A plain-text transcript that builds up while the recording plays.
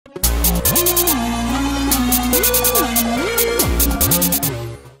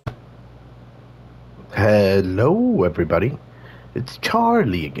Hello, everybody. It's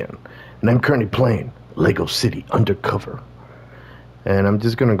Charlie again, and I'm currently playing Lego City Undercover. And I'm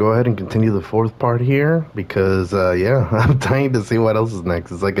just gonna go ahead and continue the fourth part here because, yeah, I'm dying to see what else is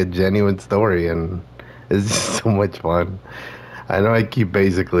next. It's like a genuine story, and it's just so much fun. I know I keep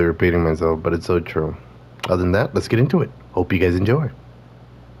basically repeating myself, but it's so true. Other than that, let's get into it. Hope you guys enjoy.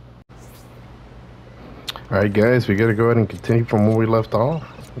 Alright, guys, we gotta go ahead and continue from where we left off.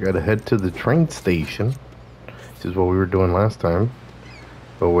 We gotta head to the train station. This is what we were doing last time.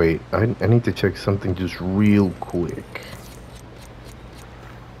 But wait, I need to check something just real quick.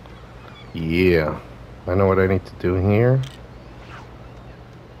 Yeah, I know what I need to do here.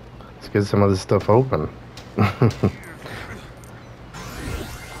 Let's get some of this stuff open.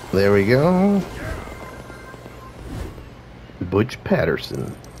 There we go. Butch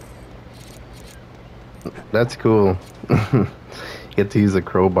Patterson. That's cool. Get to use a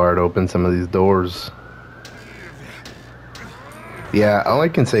crowbar to open some of these doors. Yeah, all I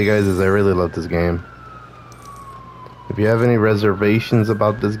can say, guys, is I really love this game. If you have any reservations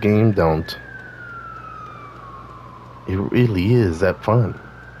about this game, don't. It really is that fun.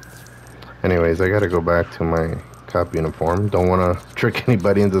 Anyways, I gotta go back to my cop uniform. Don't want to trick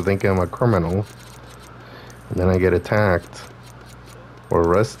anybody into thinking I'm a criminal. And then I get attacked. Or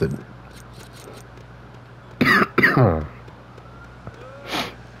arrested.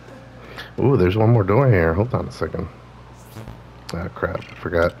 Ooh, there's one more door here. Hold on a second. Ah, crap. I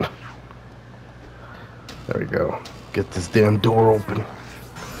forgot. There we go. Get this damn door open.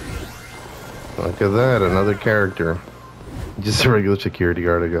 Look at that. Another character. Just a regular security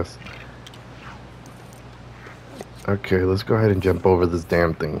guard, I guess. Okay, let's go ahead and jump over this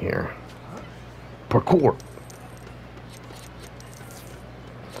damn thing here. Parkour.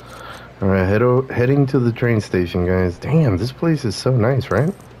 Alright, heading to the train station, guys. Damn, this place is so nice,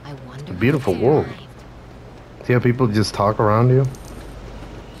 right? A beautiful world. See how people just talk around you?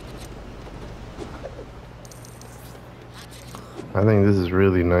 I think this is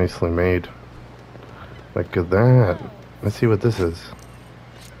really nicely made. Look at that. Let's see what this is.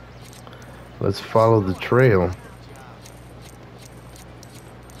 Let's follow the trail.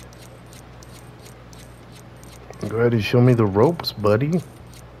 Go ahead and show me the ropes, buddy.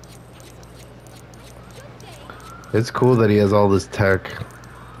 It's cool that he has all this tech.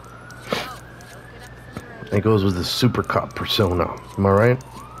 It goes with the super cop persona. Am I right?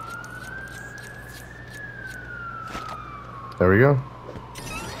 There we go.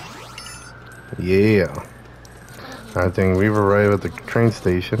 Yeah. I think we've arrived at the train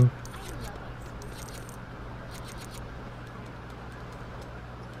station.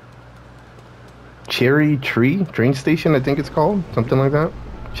 Cherry Tree train station, I think it's called. Something like that.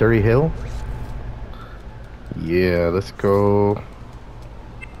 Cherry Hill. Yeah, let's go.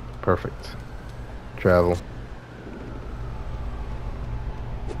 Perfect. Travel.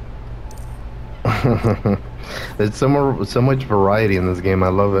 There's so much variety in this game. I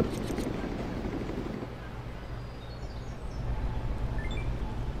love it.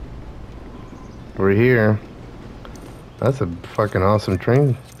 We're here. That's a fucking awesome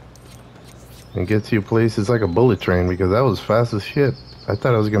train. It gets you places like a bullet train because that was fast as shit. I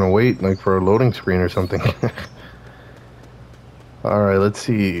thought I was gonna wait like for a loading screen or something. Alright, let's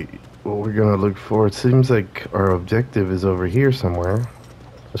see what we're gonna look for. It seems like our objective is over here somewhere.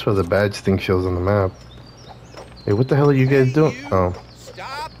 That's where the badge thing shows on the map. Hey, what the hell are you guys doing? Oh.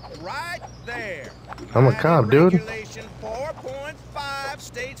 Stop right there. I'm a cop, dude. Regulation 4.5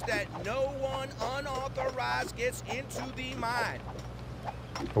 states that no one unauthorized gets into the mine.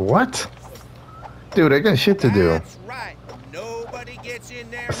 What? Dude, I got shit to do. That's right. Nobody gets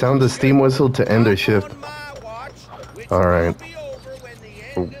in there. Sound the steam whistle to end our shift. Alright.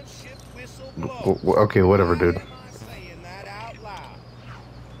 Okay, whatever, dude.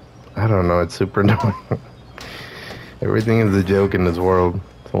 I don't know, it's super annoying. Everything is a joke in this world.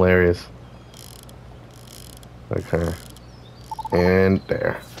 It's hilarious. Okay. And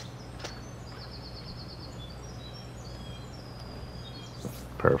there.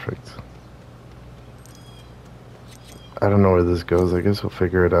 Perfect. I don't know where this goes. I guess we'll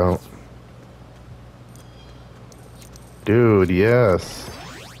figure it out. Dude, yes.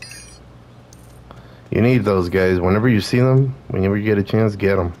 You need those guys. Whenever you see them, whenever you get a chance,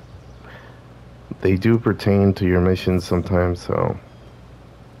 get them. They do pertain to your missions sometimes, so...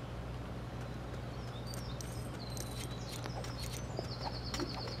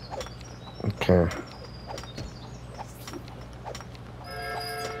 Okay.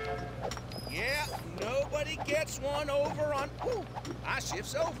 Yeah, nobody gets one over on... Ooh, my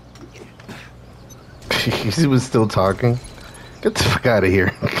shift's over. He was still talking. Get the fuck out of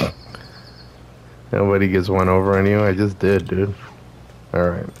here. Nobody gets one over on you. I just did, dude.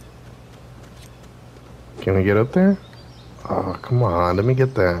 Alright. Can we get up there? Oh, come on. Let me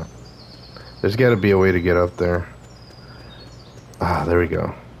get that. There's got to be a way to get up there. Ah, there we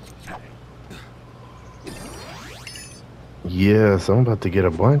go. Yes, I'm about to get a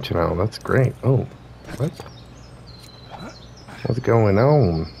bunch now. That's great. Oh, what? What's going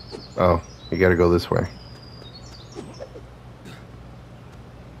on? Oh, you gotta go this way.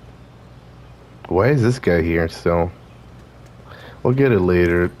 Why is this guy here still? We'll get it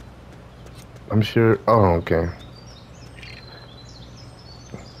later. I'm sure. Oh, okay.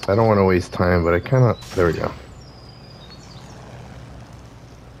 I don't want to waste time, but I kind of. There we go.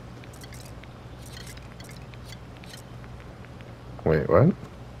 Wait, what?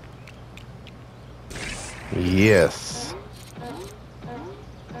 Yes.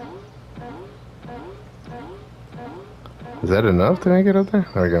 Is that enough to make it up there?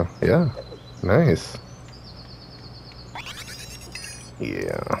 There we go. Yeah. Nice.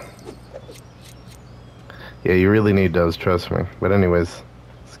 Yeah. Yeah, you really need those, trust me. But anyways,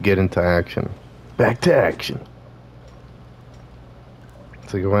 let's get into action. Back to action.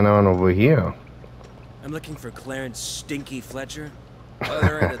 What's going on over here? I'm looking for Clarence Stinky Fletcher.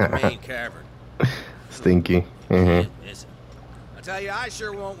 Other end of the main cavern. Stinky. Mm-hmm. Listen. I tell you, I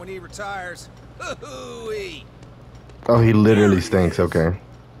sure won't when he retires. Hoo-hoo-wee. Oh, he literally stinks. Okay.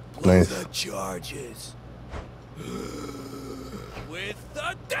 Nice. The charges. With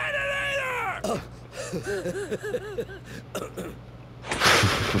the detonator!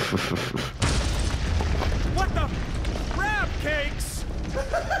 What the? Crab cakes!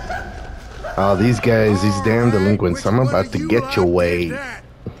 Oh, these guys, these damn delinquents. I'm about to get your way.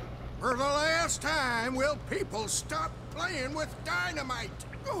 For the last time, will people stop playing with dynamite?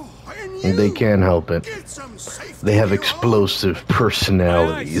 Oh, and They can't help it. get some safety They have gear on. explosive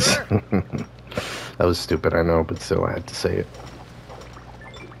personalities. Aye, That was stupid, I know, but still I had to say it.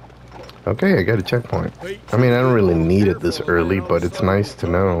 Okay, I got a checkpoint. I mean, I don't really need it this early, but it's nice to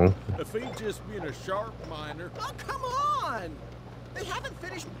know. If he'd just been a sharp miner. Oh, come on! They haven't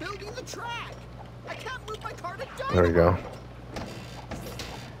finished building the track. I can't move my car to dynamite. There we go.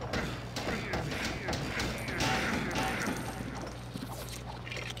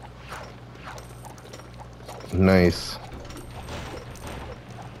 Nice.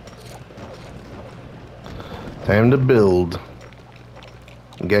 Time to build.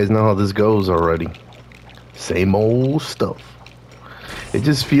 You guys know how this goes already. Same old stuff. It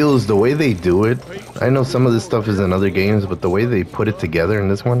just feels the way they do it. I know some of this stuff is in other games, but the way they put it together in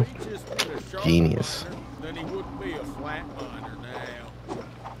this one, If he'd just been a sharp genius. miner, then he wouldn't be a flat miner now.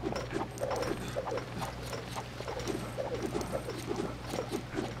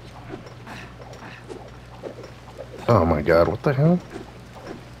 Oh my god, what the hell?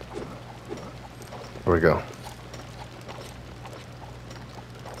 Where we go?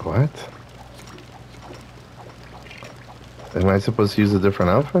 What? Am I supposed to use a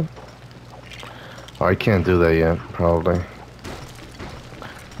different outfit? Oh, I can't do that yet, probably.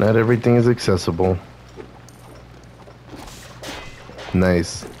 Not everything is accessible.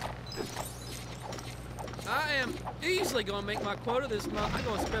 Nice. I am easily going to make my quota this month. I'm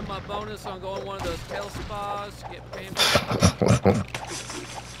going to spend my bonus on going to one of those health spas, get paid.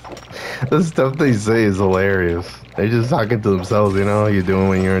 The stuff they say is hilarious. They're just talking to themselves, you know how you doing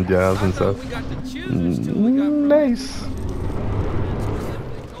when you're in jobs and I thought stuff. we got to choose which tool we got from. Nice.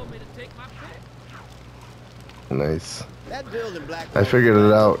 Specifically told me to take my pick. Nice. That building, Black. I figured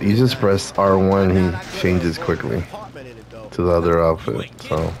it out. You just press R1, he changes quickly to the other outfit.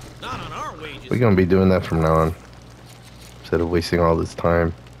 So Not on our wages. we're gonna be doing that from now on, instead of wasting all this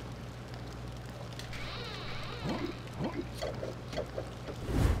time.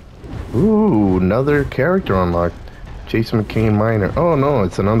 Ooh, another character unlocked. Jason McCain Minor. Oh no,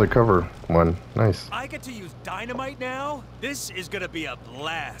 it's an undercover one. Nice. I get to use dynamite now? This is gonna be a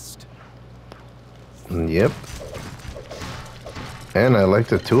blast. Yep. And I like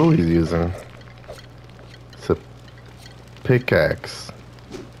the tool he's using. It's a pickaxe.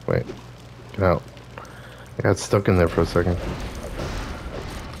 Wait, get out. I got stuck in there for a second.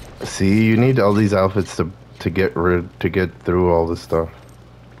 See, you need all these outfits to get through all this stuff.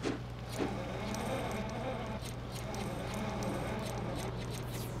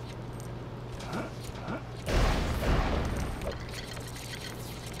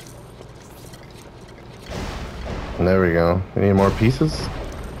 And there we go. We need more pieces.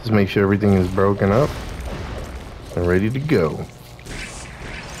 Just make sure everything is broken up and ready to go.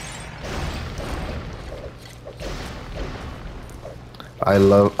 I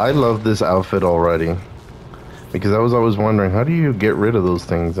love this outfit already, because I was always wondering, how do you get rid of those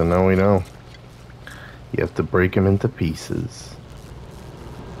things, and now we know. You have to break them into pieces.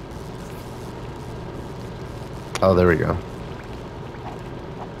 Oh, there we go.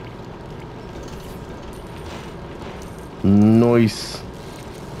 Nice.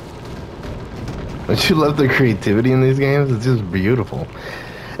 Don't you love the creativity in these games? It's just beautiful.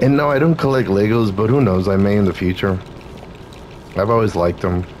 And no, I don't collect Legos, but who knows? I may in the future. I've always liked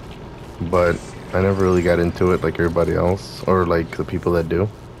them, but I never really got into it like everybody else, or like the people that do.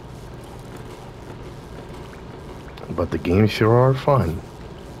 But the games sure are fun.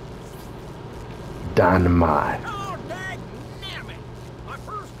 Dynamite. Oh, dang-nabbit! My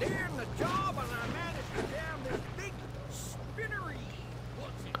first day in the job, and I managed to jam this big spinnery.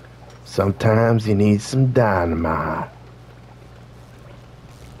 What's it? Sometimes you need some dynamite.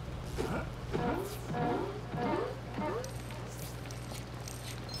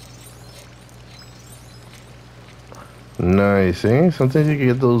 Nice, eh? Sometimes you can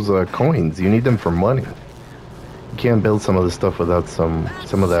get those coins. You need them for money. You can't build some of the stuff without some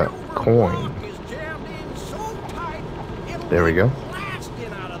of that coin. Is jammed in so tight, it'll There we leak go. blasting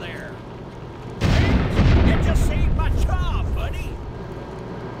out of there. Thanks. It just saved my job, buddy.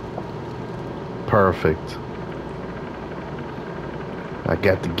 Perfect. I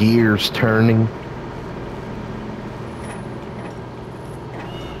got the gears turning.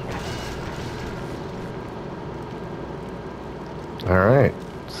 Alright,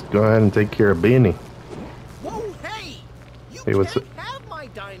 let's go ahead and take care of Beanie. Whoa, hey! You Hey, what's can't have my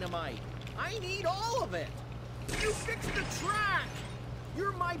dynamite. I need all of it. You fixed the track.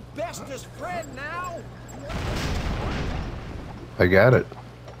 You're my bestest friend now. I got it.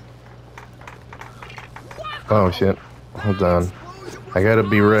 Wow. Oh shit. Hold on. I gotta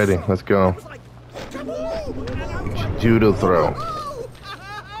be ready. Let's go. It was like, kaboom! And I was like, Judo throw. "Oh!"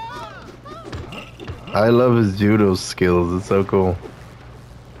 I love his judo skills. It's so cool.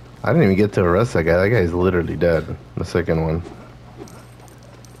 I didn't even get to arrest that guy. That guy's literally dead. The second one.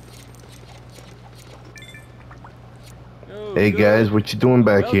 Oh, Hey good. guys, what you doing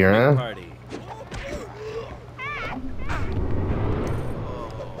back here, Welcoming huh? party.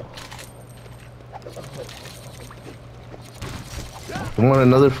 You want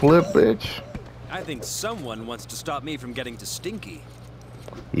another flip, bitch? I think someone wants to stop me from getting to Stinky.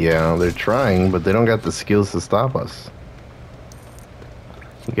 Yeah, they're trying, but they don't got the skills to stop us.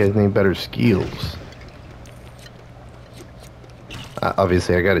 You guys need better skills.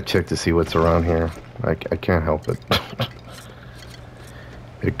 Obviously, I gotta check to see what's around here. I can't help it.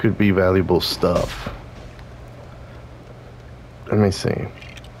 It could be valuable stuff. Let me see.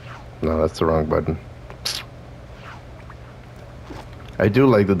 No, that's the wrong button. I do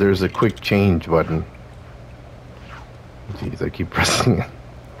like that there's a quick change button. Jeez, I keep pressing it.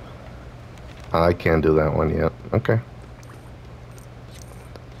 I can't do that one yet. Okay.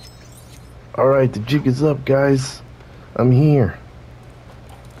 Alright, the jig is up, guys. I'm here.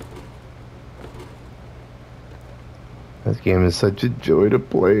 This game is such a joy to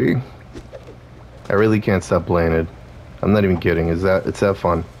play. I really can't stop playing it. I'm not even kidding. It's that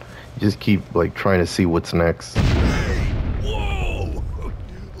fun. You just keep like trying to see what's next. Whoa!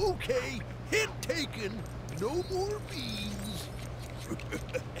 Okay, hit taken. No more beans.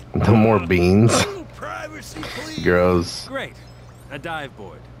 No more beans. Little privacy, please. Gross. Great. A dive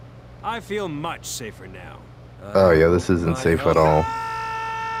board. I feel much safer now. Oh yeah, this isn't safe at all.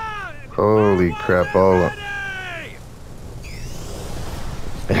 Holy crap, all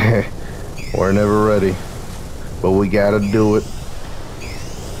we're never ready. But we gotta do it.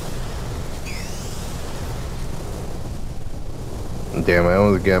 Damn, I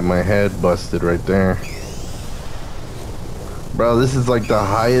almost got my head busted right there. Bro, this is like the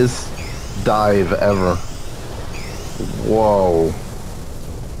highest dive ever. Whoa.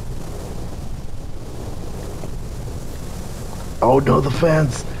 Oh no, the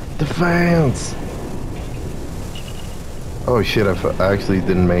fence! The fence! Oh shit, I actually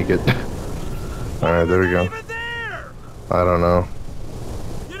didn't make it. Alright, there we go. Even there! I don't know.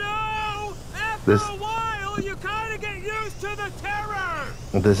 You know, after This- a while, you kind of get used to the terror.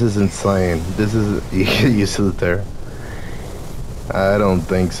 This is insane. This is... You get used to the terror. I don't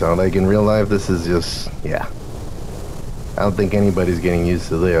think so. Like in real life, this is just... Yeah. I don't think anybody's getting used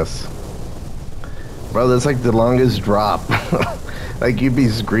to this. Bro, that's like the longest drop. Like you'd be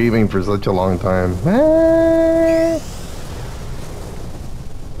screaming for such a long time.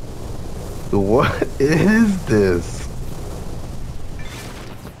 What is this?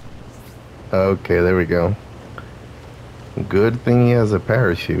 Okay, there we go. Good thing he has a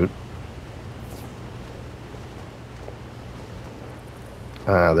parachute.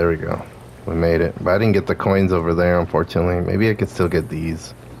 Ah, there we go. We made it. But I didn't get the coins over there, unfortunately. Maybe I could still get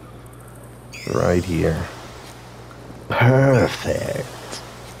these. Right here. Perfect.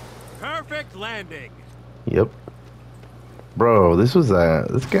 Perfect landing. Yep. Bro, this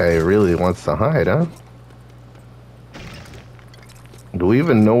guy really wants to hide, huh? Do we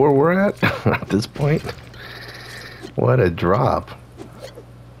even know where we're at at this point? What a drop.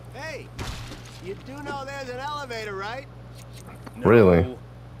 Hey, you do know there's an elevator, right? No. Really?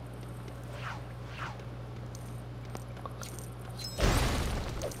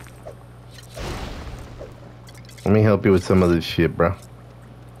 Let me help you with some of this shit, bro.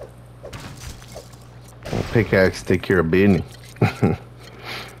 Pickaxe take care of business.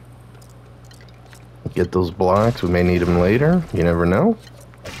 Get those blocks. We may need them later. You never know.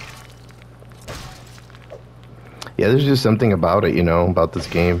 Yeah, there's just something about it, you know, about this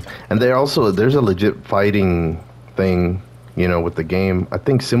game. And there's a legit fighting thing, you know, with the game. I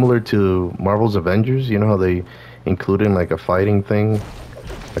think similar to Marvel's Avengers, you know how they include in like a fighting thing,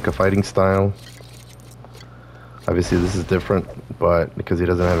 like a fighting style. Obviously this is different, but because he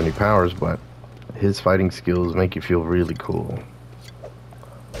doesn't have any powers, but his fighting skills make you feel really cool.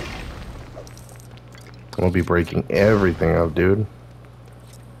 We'll be breaking everything up, dude.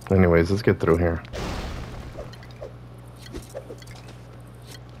 Anyways, let's get through here.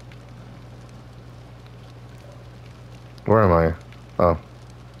 Where am I? Oh.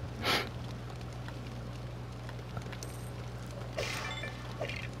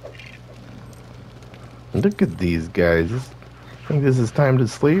 Look at these guys. I think this is time to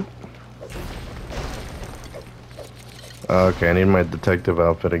sleep. Okay, I need my detective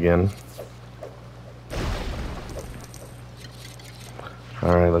outfit again.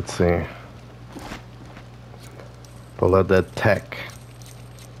 Alright, let's see. Pull out that tech.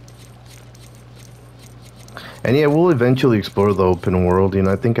 And yeah, we'll eventually explore the open world. You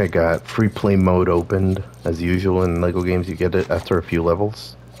know, I think I got free play mode opened. As usual in LEGO games, you get it after a few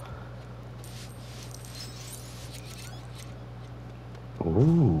levels.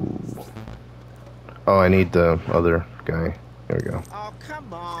 Ooh. Oh, I need the other guy. There we go. Oh,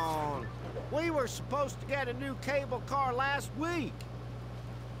 come on. We were supposed to get a new cable car last week.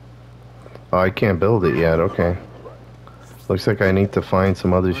 Oh, I can't build it yet. Okay. Looks like I need to find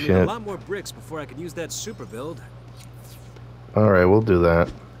some other I need a shit. lot more bricks before I can use that super build. Alright, we'll do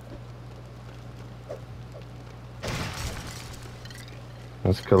that.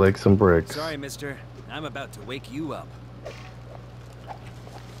 Let's collect some bricks. Sorry, mister. I'm about to wake you up.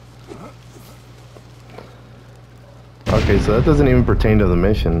 Okay, so that doesn't even pertain to the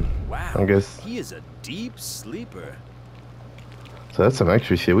mission. Wow. I guess. He is a deep sleeper. So that's some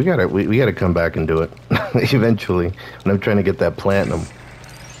extra shit. We gotta come back and do it eventually. When I'm trying to get that platinum.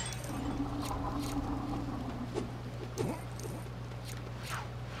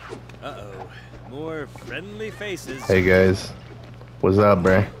 Uh-oh. More friendly faces. Hey guys, what's up,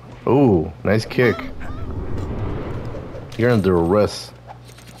 bruh? Ooh, nice kick. You're under arrest.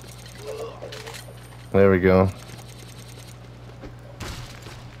 There we go.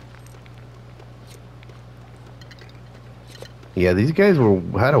 Yeah, these guys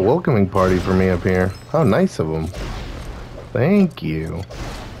had a welcoming party for me up here. How nice of them. Thank you.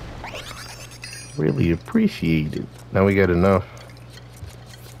 Really appreciate it. Now we got enough.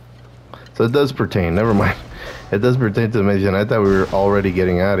 So it does pertain. Never mind. It does pertain to the mission. I thought we were already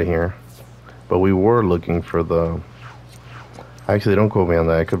getting out of here. But we were looking for the... Actually, don't quote me on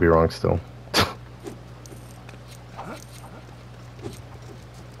that. I could be wrong still.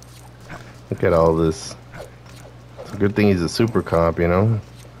 Look at all this. It's a good thing he's a super cop, you know?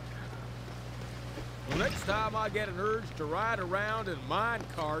 Well, next time I get an urge to ride around in mine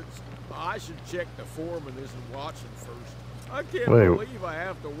carts, I should check the foreman isn't watching first. I can't believe I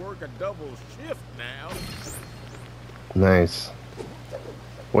have to work a double shift now. Nice.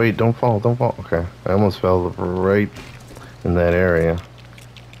 Wait, don't fall, don't fall. Okay, I almost fell right in that area.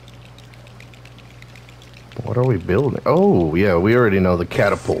 What are we building? Oh, yeah, we already know the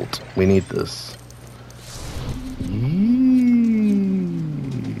catapult. We need this.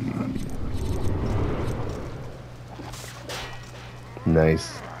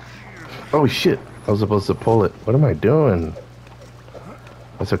 Nice. Oh shit, I was supposed to pull it. What am I doing?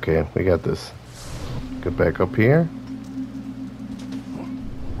 That's okay, we got this. Get back up here.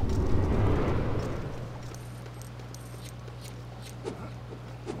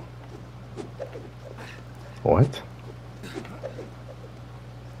 What?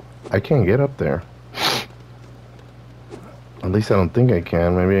 I can't get up there. At least I don't think I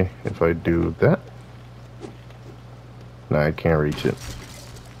can. Maybe if I do that. No, I can't reach it.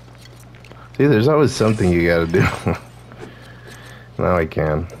 See, there's always something you gotta do. Now I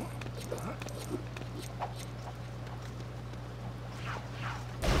can.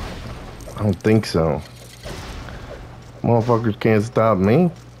 I don't think so. Motherfuckers can't stop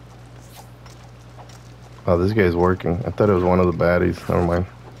me. Oh, this guy's working. I thought it was one of the baddies. Never mind.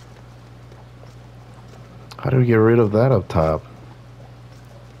 How do we get rid of that up top?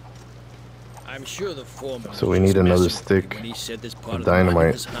 I'm sure the foreman. So we need another stick When he said this part of of the mine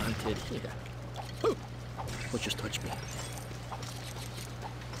dynamite. was haunted. Yeah. What just touched me?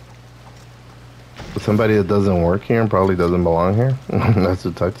 Somebody that doesn't work here and probably doesn't belong here. That's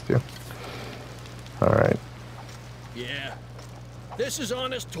what touched you. Alright. Yeah. This is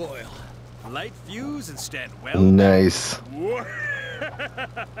honest toil. Light fuse and stand well. Nice.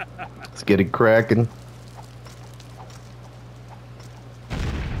 Let's get it cracking.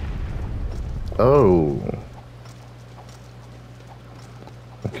 Oh.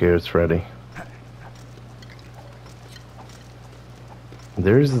 Okay, it's ready.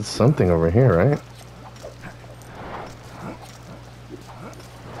 There's something over here, right?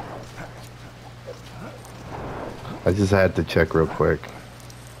 I just had to check real quick.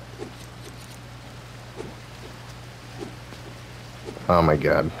 Oh my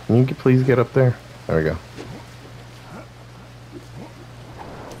god. Can you please get up there? There we go.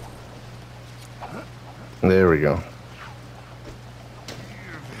 There we go.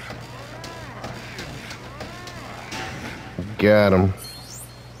 Got him.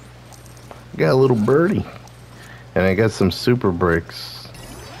 Got a little birdie. And I got some super bricks.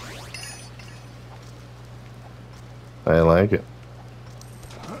 I like it.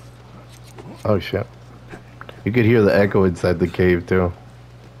 Oh shit. You could hear the echo inside the cave too.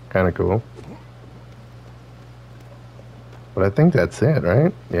 Kinda cool. But I think that's it,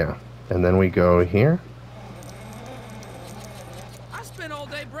 right? Yeah. And then we go here. I spent all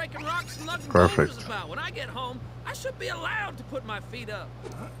day breaking rocks and lugging Perfect. boulders about. When I get home, I should be allowed to put my feet up.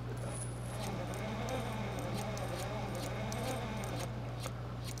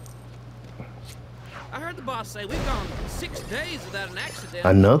 I heard the boss say we've gone 6 days without an accident.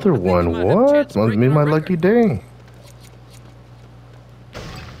 Another I think we one. might have a What? chance of Must be breaking my our lucky record. day.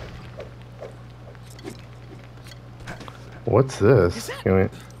 What's this? Is that Can we-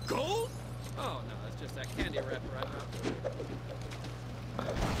 gold? Oh no, that's just that candy wrapper I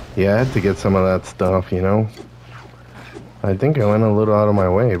found. Yeah, I had to get some of that stuff, you know. I think I went a little out of my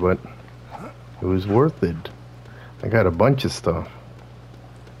way, but it was worth it. I got a bunch of stuff.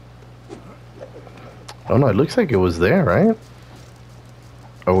 Oh no, it looks like it was there, right?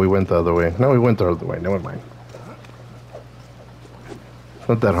 Oh, we went the other way. No, we went the other way. Never mind. It's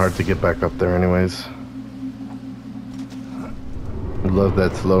not that hard to get back up there anyways. Love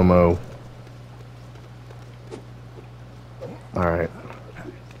that slow-mo. Alright.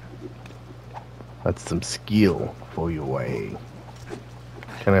 That's some skill for your way.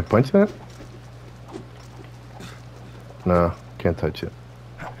 Can I punch that? No, can't touch it.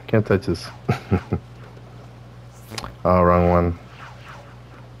 Can't touch this. Oh, wrong one.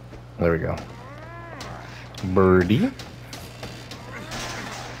 There we go. Birdie.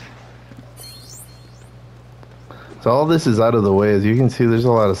 So all this is out of the way. As you can see, there's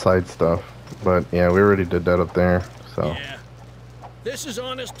a lot of side stuff. But yeah, we already did that up there. So Yeah. This is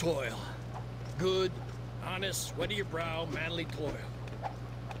honest toil. Good, honest, sweaty your brow, manly toil.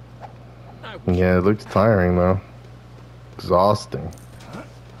 I wish yeah, it looks tiring though. Exhausting.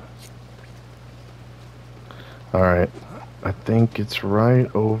 Alright. I think it's right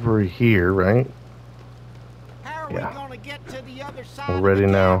over here, right? How are Yeah. we gonna get to the other side We're of ready the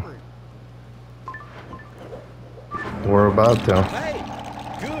now. cavern? We're about to. Hey,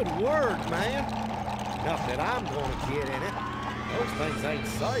 good work, man. Not that I'm gonna get in it. Those things ain't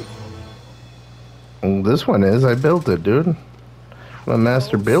safe. This one is. I built it, dude. I'm a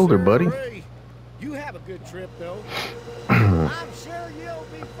master builder, buddy. Sirree. You have a good trip, though. I'm sure you'll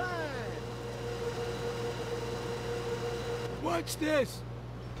be fine. Watch this.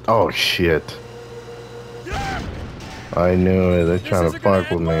 Oh shit. I knew it. They're trying to fuck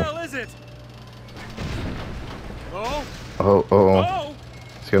with me. Well, is it? Oh, Oh, oh, oh,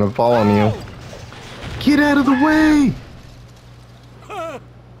 it's gonna fall on you. Get out of the way!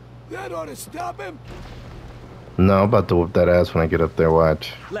 That ought to stop him. No, I'm about to whoop that ass when I get up there.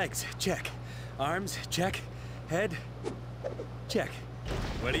 Watch. legs, check. Arms, check. Head, check.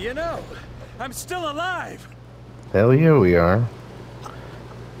 What do you know? I'm still alive. Hell yeah, we are.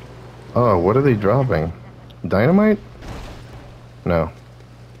 Oh, what are they dropping? Dynamite? No.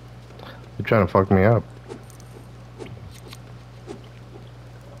 They're trying to fuck me up.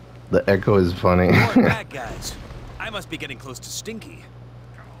 The echo is funny. More bad guys. I must be getting close to Stinky.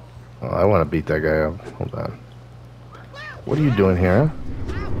 Oh, I want to beat that guy up. Hold on. What are you doing here?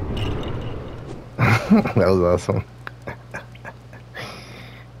 Huh? That was awesome.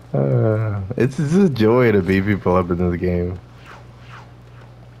 It's just a joy to beat people up in this game.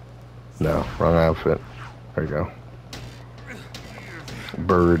 No, wrong outfit. There we go.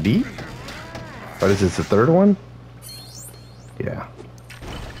 Birdie. What is this, the third one? Yeah.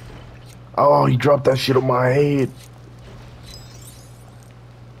 Oh, he dropped that shit on my head.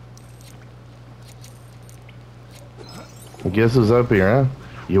 Guess who's up here, huh?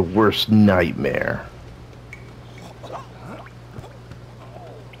 Your worst nightmare.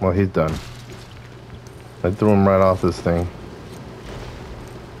 Well, he's done. I threw him right off this thing.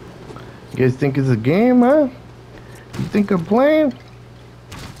 You guys think it's a game, huh? You think I'm playing?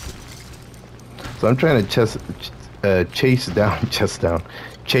 So I'm trying to chase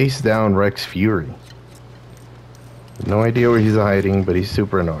down Rex Fury. No idea where he's hiding, but he's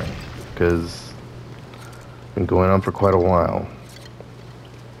super annoying because been going on for quite a while.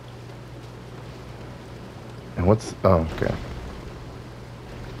 And what's... oh, okay.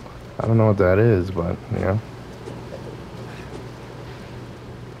 I don't know what that is, but, yeah.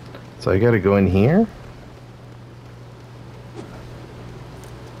 So I gotta go in here?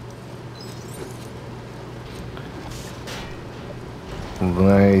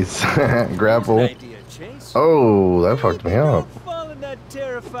 Nice. Grapple. Oh, that fucked me up. That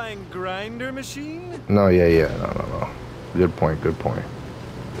terrifying grinder machine? No, yeah. No. Good point.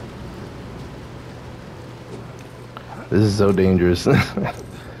 This is so dangerous.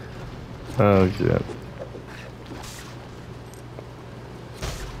 Oh, shit.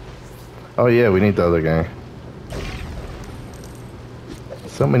 Oh, yeah, we need the other guy.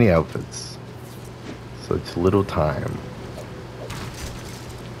 So many outfits. Such little time.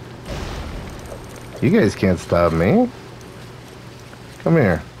 You guys can't stop me. Come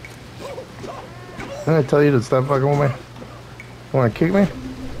here. Didn't I tell you to stop fucking with me? You wanna kick me?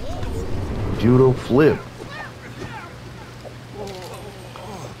 Judo flip.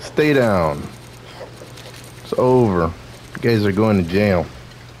 Stay down. It's over. You guys are going to jail.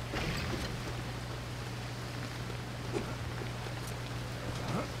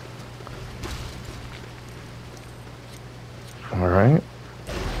 Alright.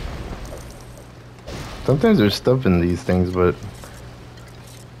 Sometimes there's stuff in these things, but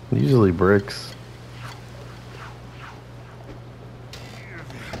usually bricks.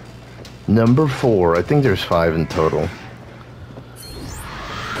 Number 4. I think there's 5 in total.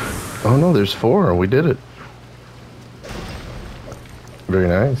 Oh no, there's 4. We did it. Very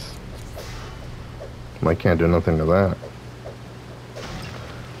nice. I can't do nothing to that.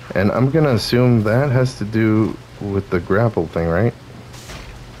 And I'm gonna assume that has to do with the grapple thing, right?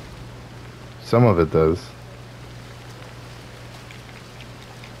 Some of it does.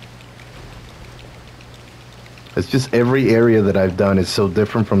 It's just every area that I've done is so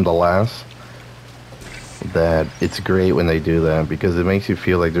different from the last that it's great when they do that because it makes you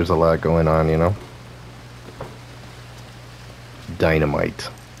feel like there's a lot going on, you know? Dynamite.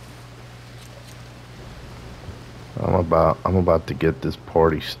 I'm about to get this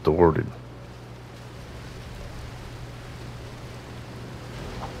party started.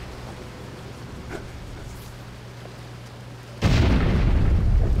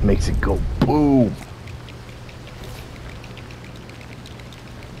 Makes it go boom.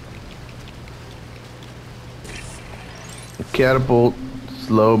 Catapult,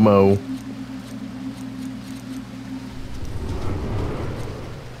 slow-mo.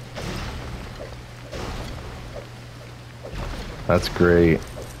 That's great.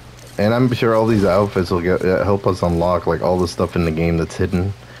 And I'm sure all these outfits will help us unlock like all the stuff in the game that's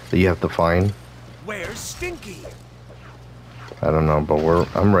hidden that you have to find. Where's Stinky? I don't know, but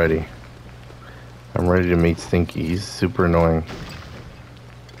I'm ready. I'm ready to meet Stinky. He's super annoying.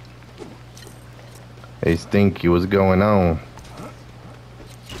 Hey Stinky, what's going on?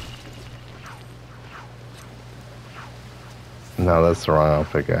 No, that's the wrong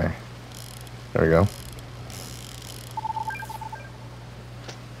outfit guy. There we go.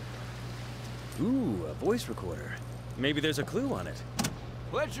 Ooh, a voice recorder. Maybe there's a clue on it.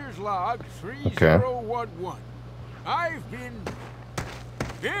 Fletcher's log 3011. I've been...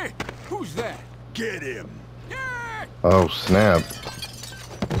 Hey, who's that? Get him. Yeah! Oh, snap.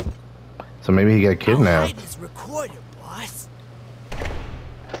 So maybe he got kidnapped. His recorder, boss.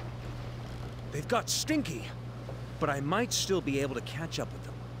 They've got Stinky, but I might still be able to catch up with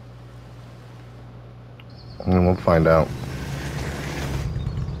them. And we'll find out.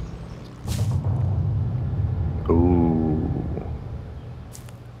 Ooh.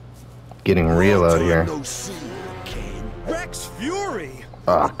 Getting real out here. Rex Fury.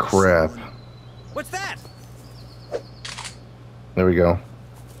 Ah, crap. What's that? There we go.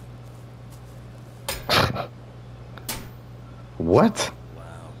 Wow. What?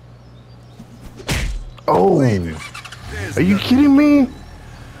 Oh, are you kidding me?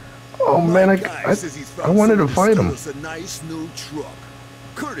 Oh man, I wanted to fight him. A nice new truck,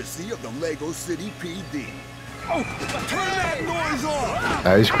 courtesy of the Lego City PD. Oh, turn that noise off!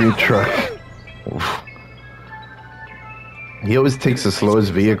 Ice cream truck. Oof. He always takes the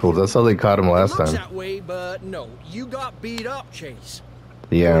slowest vehicles. That's how they caught him last Looks time. that way, but no, you got beat up, Chase.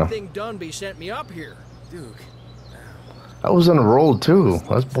 Yeah. Good thing Dunby sent me up here. Duke. I was on a roll too.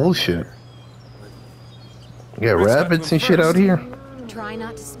 That's bullshit. You got rabbits and shit out here. Try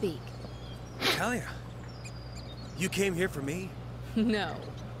not to speak. Talia, you came here for me? No.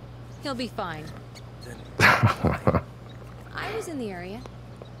 He'll be fine. Then I was in the area.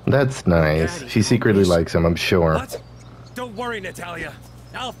 That's nice. She secretly likes him, I'm sure. what? Don't worry, Natalia.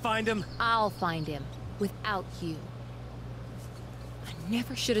 I'll find him. I'll find him. Without you. I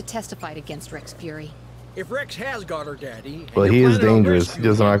never should have testified against Rex Fury. If Rex has got her daddy, and Well, you're he is planning on dangerous. He rescuing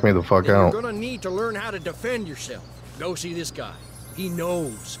doesn't knock me the fuck then out. You're gonna need to learn how to defend yourself. Go see this guy. He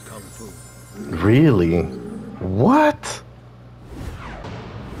knows kung fu. Really? What?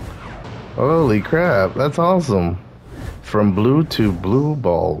 Holy crap, that's awesome. From blue to blue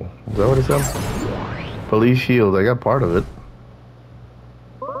ball. Is that what it said? Police shield, I got part of it.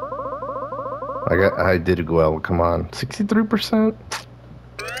 I did well, come on. 63%?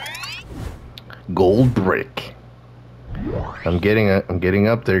 Gold brick. I'm getting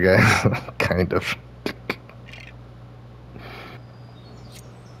up there, guys. Kind of.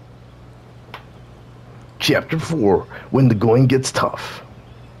 Chapter 4, when the going gets tough.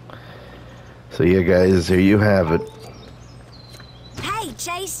 So yeah, guys, there you have it. Hey,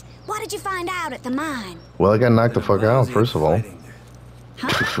 Chase, what did you find out at the mine? Well, I got knocked the fuck out, first of all.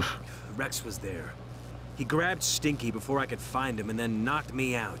 Rex was there. He grabbed Stinky before I could find him and then knocked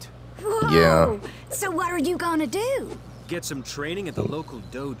me out. Whoa! Yeah. So what are you gonna do? Get some training at the local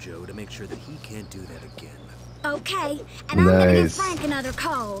dojo to make sure that he can't do that again. Okay, and I'm gonna give Nice. Frank another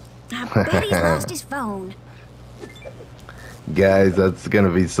call. I bet he's lost his phone. Guys, that's gonna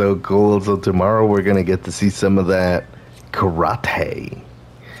be so cool. So tomorrow we're gonna get to see some of that karate.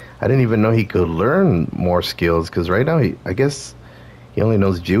 I didn't even know he could learn more skills, because right now I guess he only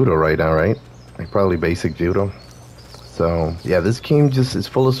knows judo right now, right? Like probably basic judo. So yeah, this game just is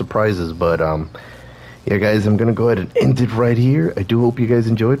full of surprises. But yeah, guys, I'm gonna go ahead and end it right here. I do hope you guys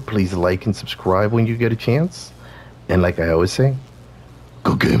enjoyed. Please like and subscribe when you get a chance. And like I always say,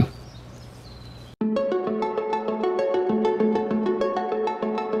 go game.